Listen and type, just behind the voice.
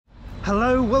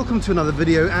Hello, welcome to another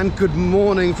video and good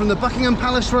morning from the Buckingham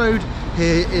Palace Road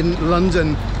here in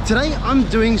London. Today I'm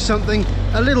doing something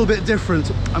a little bit different.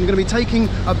 I'm going to be taking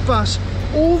a bus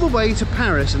all the way to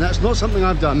Paris, and that's not something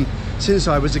I've done since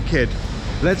I was a kid.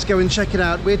 Let's go and check it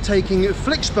out. We're taking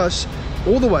Flixbus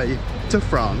all the way to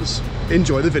France.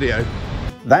 Enjoy the video.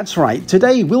 That's right,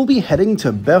 today we'll be heading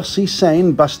to Bercy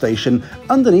Seine bus station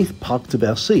underneath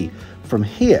Paris-Bercy. From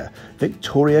here,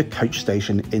 Victoria Coach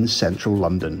Station in central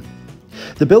London.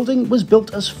 The building was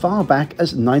built as far back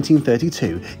as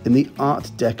 1932 in the Art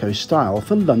Deco style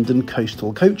for London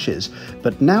coastal coaches,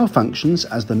 but now functions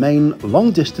as the main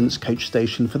long-distance coach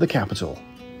station for the capital.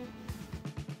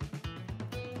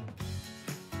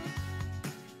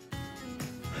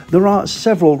 There are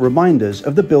several reminders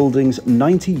of the building's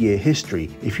 90-year history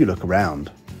if you look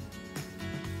around.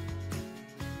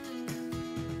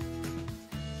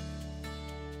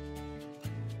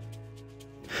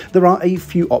 There are a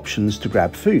few options to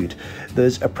grab food.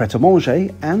 There's a pret-a-manger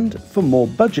and, for more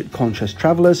budget-conscious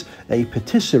travellers, a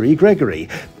patisserie Gregory,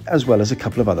 as well as a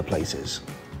couple of other places.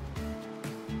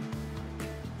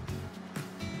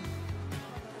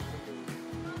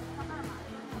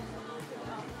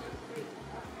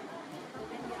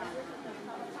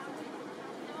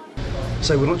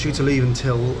 So we're not due to leave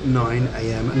until 9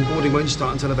 AM and boarding won't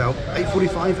start until about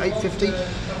 8:45,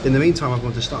 8:50. In the meantime, I've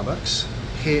gone to Starbucks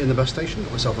here in the bus station,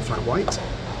 got myself a flat white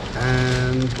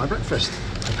and my breakfast,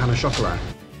 a pain au chocolat.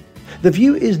 The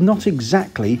view is not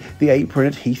exactly the apron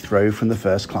at Heathrow from the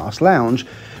first class lounge,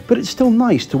 but it's still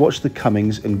nice to watch the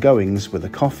comings and goings with a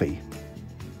coffee.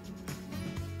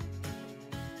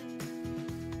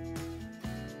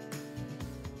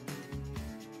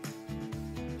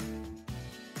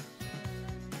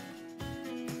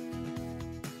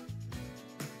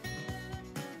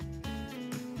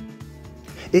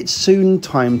 It's soon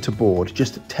time to board,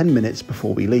 just 10 minutes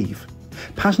before we leave.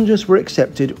 Passengers were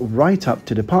accepted right up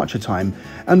to departure time,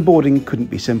 and boarding couldn't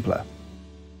be simpler.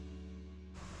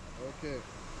 Okay,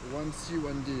 1C,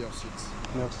 1D, your seats.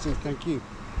 Merci, thank you.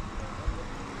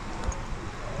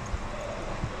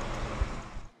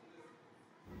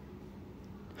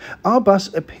 Our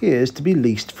bus appears to be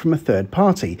leased from a third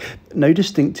party. No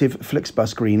distinctive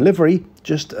Flixbus green livery,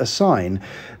 just a sign.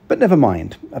 But never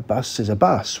mind, a bus is a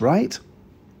bus, right?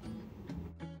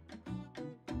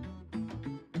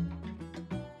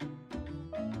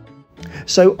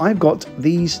 So I've got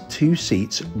these two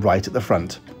seats right at the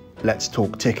front. Let's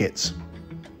talk tickets.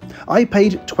 I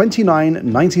paid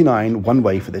 £29.99 one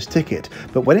way for this ticket,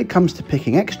 but when it comes to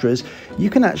picking extras, you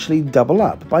can actually double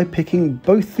up by picking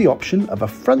both the option of a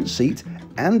front seat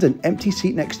and an empty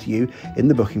seat next to you in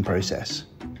the booking process.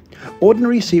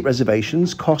 Ordinary seat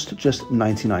reservations cost just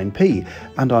 99p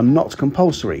and are not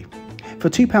compulsory. For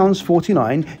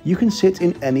 £2.49, you can sit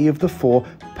in any of the 4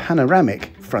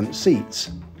 panoramic front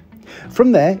seats.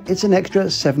 From there, it's an extra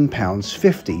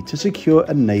 £7.50 to secure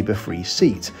a neighbour-free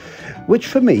seat, which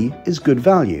for me is good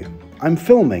value. I'm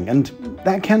filming, and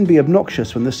that can be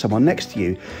obnoxious when there's someone next to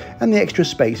you, and the extra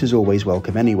space is always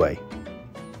welcome anyway.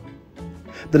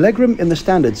 The legroom in the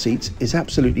standard seats is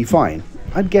absolutely fine.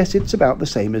 I'd guess it's about the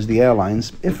same as the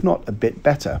airlines, if not a bit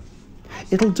better.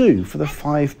 It'll do for the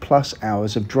 5+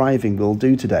 hours of driving we'll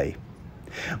do today.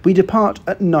 We depart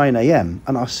at 9 AM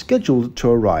and are scheduled to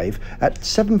arrive at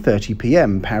 7:30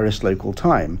 PM Paris local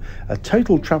time, a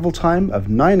total travel time of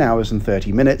 9 hours and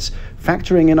 30 minutes,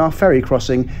 factoring in our ferry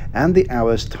crossing and the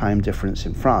hour's time difference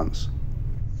in France.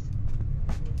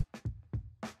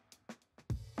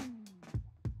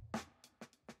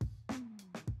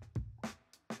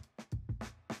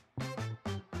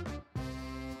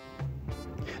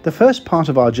 The first part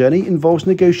of our journey involves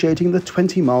negotiating the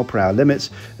 20-mile-per-hour limits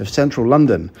of central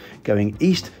London, going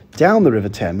east down the River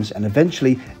Thames and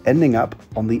eventually ending up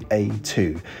on the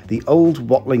A2, the old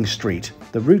Watling Street,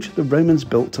 the route the Romans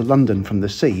built to London from the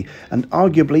sea, and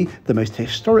arguably the most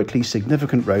historically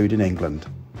significant road in England.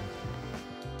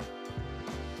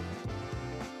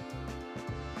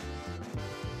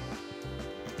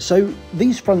 So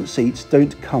these front seats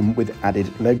don't come with added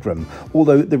legroom,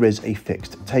 although there is a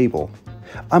fixed table.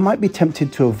 I might be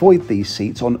tempted to avoid these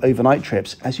seats on overnight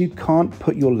trips, as you can't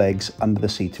put your legs under the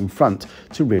seat in front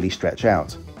to really stretch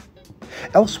out.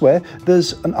 Elsewhere,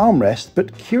 there's an armrest,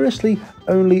 but curiously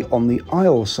only on the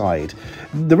aisle side.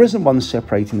 There isn't one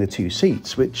separating the two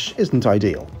seats, which isn't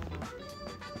ideal.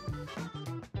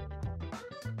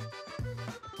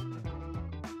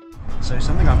 So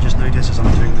something I've just noticed as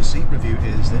I'm doing the seat review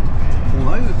is that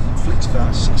although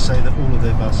Flixbus say that all of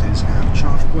their buses have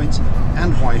charge points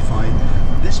and Wi-Fi,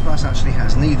 this bus actually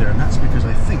has neither, and that's because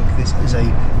I think is a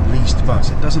leased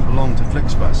bus. It doesn't belong to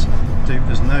Flixbus.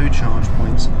 There's no charge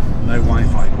points, no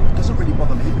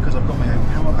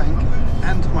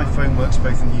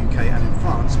both in the UK and in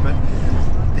France, but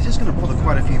this is going to bother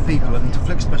quite a few people, and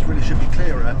Flixbus really should be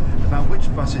clearer about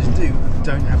which buses do and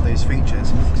don't have those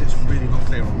features, because it's really not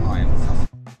clear online.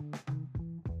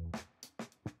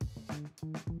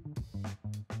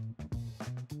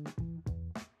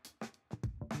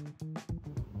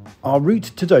 Our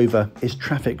route to Dover is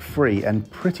traffic-free and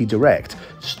pretty direct,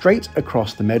 straight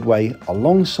across the Medway,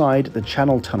 alongside the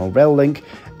Channel Tunnel rail link,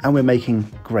 and we're making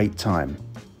great time.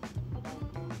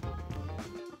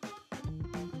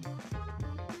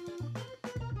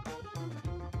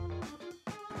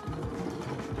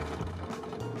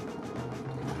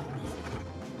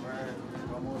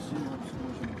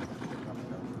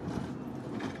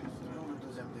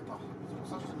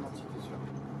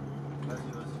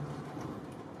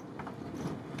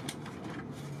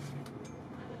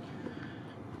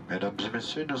 Mesdames et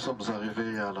messieurs, nous sommes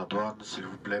arrivés à la douane. S'il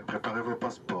vous plaît, préparez vos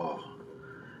passeports.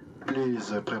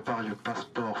 Please prepare your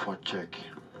passport for check.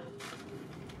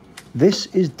 This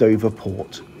is Dover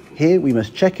Port. Here we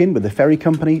must check in with the ferry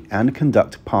company and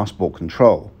conduct passport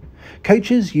control.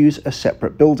 Coaches use a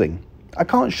separate building. I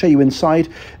can't show you inside,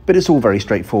 but it's all very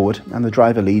straightforward, and the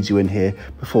driver leads you in here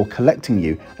before collecting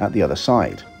you at the other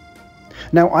side.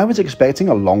 Now, I was expecting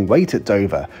a long wait at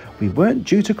Dover. We weren't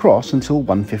due to cross until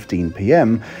 1:15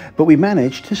 p.m, but we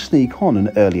managed to sneak on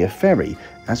an earlier ferry,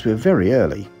 as we're very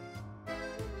early.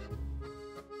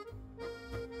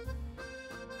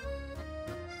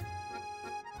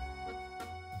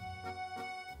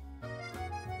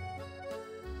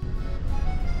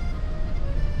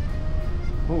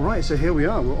 Alright, so here we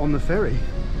are, we're on the ferry.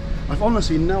 I've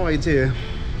honestly no idea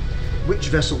which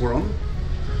vessel we're on,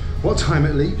 what time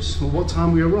it leaves, or what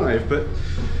time we arrive, but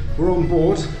we're on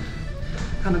board,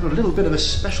 and I've got a little bit of a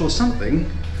special something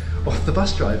off the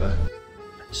bus driver.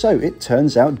 So it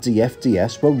turns out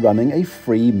DFDS were running a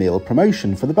free meal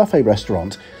promotion for the buffet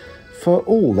restaurant for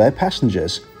all their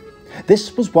passengers.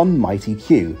 This was one mighty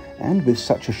queue, and with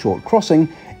such a short crossing,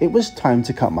 it was time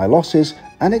to cut my losses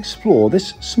and explore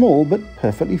this small but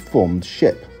perfectly formed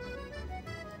ship.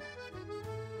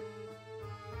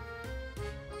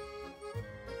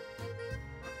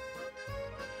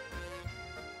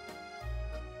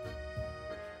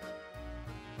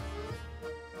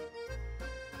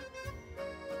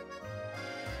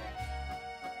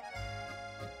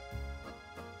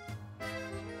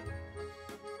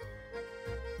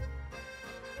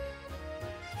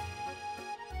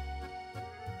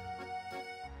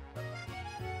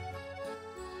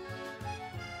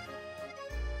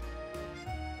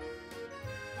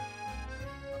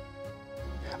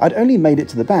 I'd only made it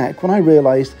to the back when I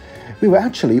realised we were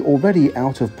actually already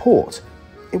out of port.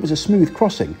 It was a smooth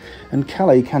crossing, and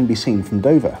Calais can be seen from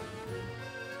Dover.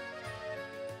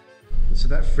 So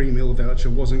that free meal voucher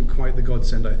wasn't quite the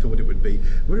godsend I thought it would be.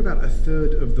 We're about a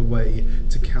third of the way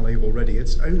to Calais already.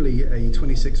 It's only a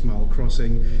 26-mile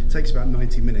crossing, it takes about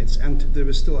 90 minutes, and there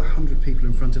were still 100 people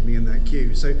in front of me in that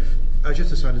queue. So I just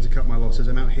decided to cut my losses.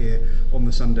 I'm out here on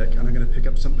the sun deck, and I'm going to pick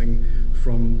up something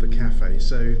from the cafe.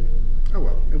 So, oh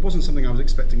well, it wasn't something I was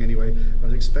expecting anyway. I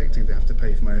was expecting to have to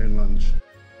pay for my own lunch.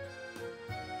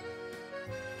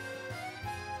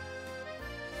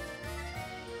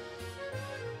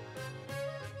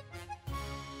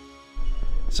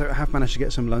 So I have managed to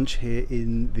get some lunch here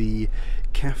in the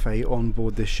cafe on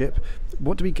board this ship.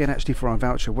 What do we get actually for our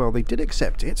voucher? Well, they did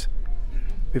accept it.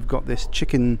 We've got this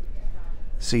chicken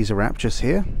Caesar wrap just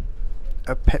here,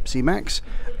 a Pepsi Max,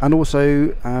 and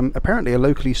also apparently a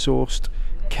locally sourced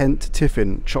Kent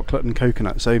tiffin, chocolate and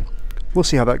coconut. So we'll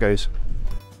see how that goes.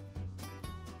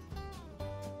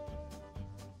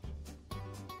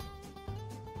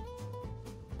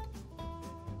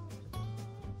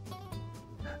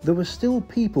 There were still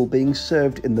people being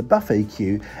served in the buffet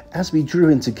queue as we drew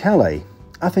into Calais.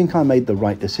 I think I made the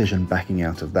right decision backing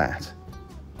out of that.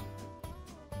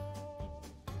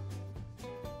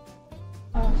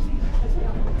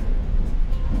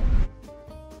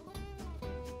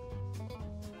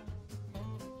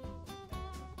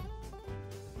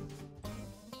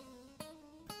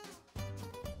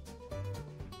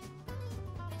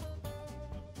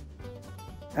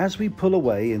 As we pull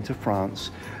away into France,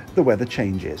 the weather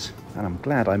changes, and I'm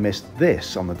glad I missed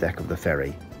this on the deck of the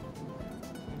ferry.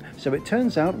 So it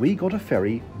turns out we got a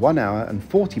ferry 1 hour and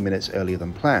 40 minutes earlier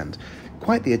than planned.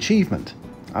 Quite the achievement.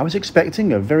 I was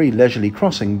expecting a very leisurely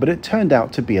crossing, but it turned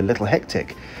out to be a little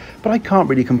hectic. But I can't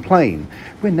really complain.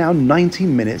 We're now 90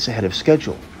 minutes ahead of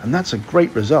schedule, and that's a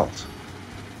great result.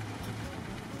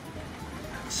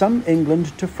 Some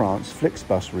England to France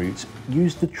Flixbus routes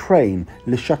use the train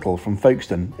Le Shuttle from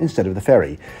Folkestone instead of the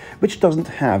ferry, which doesn't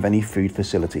have any food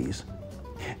facilities.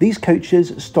 These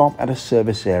coaches stop at a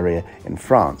service area in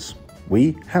France.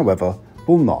 We, however,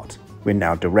 will not. We're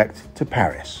now direct to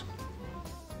Paris.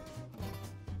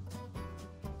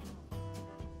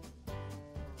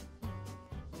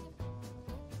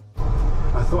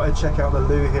 I thought I'd check out the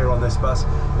loo here on this bus.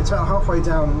 It's about halfway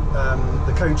down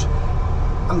the coach,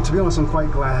 and to be honest, I'm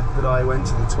quite glad that I went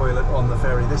to the toilet on the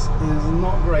ferry. This is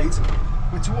not great.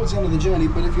 We're towards the end of the journey,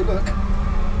 but if you look,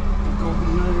 I've got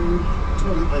no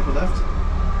toilet paper left.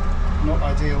 Not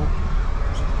ideal.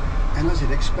 And as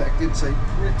you'd expect, it's a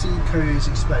pretty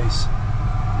cosy space.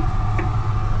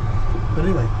 But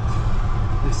anyway,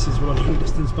 this is what a long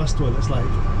distance bus toilet's like.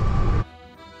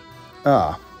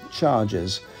 Ah,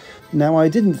 chargers. Now, I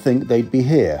didn't think they'd be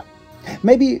here.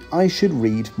 Maybe I should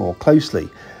read more closely.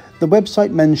 The website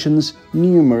mentions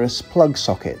numerous plug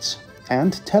sockets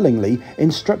and, tellingly,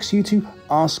 instructs you to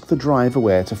ask the driver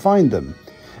where to find them.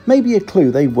 Maybe a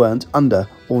clue they weren't under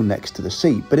or next to the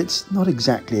seat, but it's not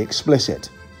exactly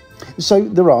explicit. So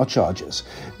there are chargers,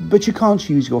 but you can't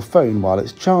use your phone while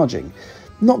it's charging.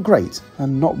 Not great,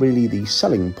 and not really the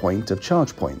selling point of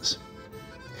charge points.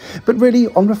 But really,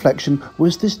 on reflection,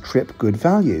 was this trip good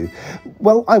value?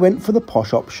 Well, I went for the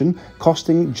posh option,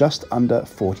 costing just under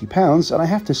 £40, and I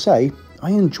have to say,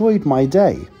 I enjoyed my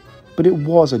day. But it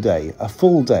was a day, a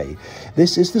full day.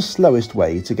 This is the slowest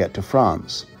way to get to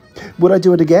France. Would I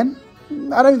do it again?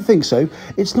 I don't think so.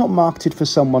 It's not marketed for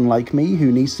someone like me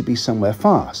who needs to be somewhere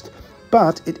fast.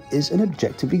 But it is an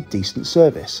objectively decent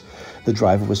service. The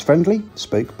driver was friendly,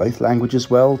 spoke both languages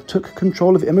well, took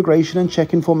control of immigration and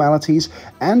check-in formalities,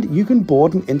 and you can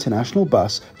board an international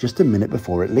bus just a minute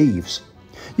before it leaves.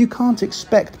 You can't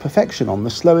expect perfection on the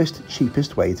slowest,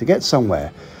 cheapest way to get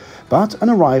somewhere. But an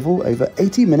arrival over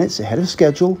 80 minutes ahead of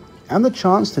schedule, and the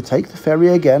chance to take the ferry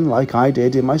again like I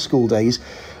did in my school days,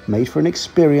 made for an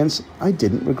experience I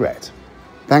didn't regret.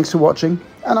 Thanks for watching,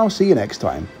 and I'll see you next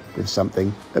time with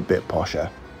something a bit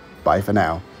posher. Bye for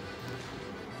now.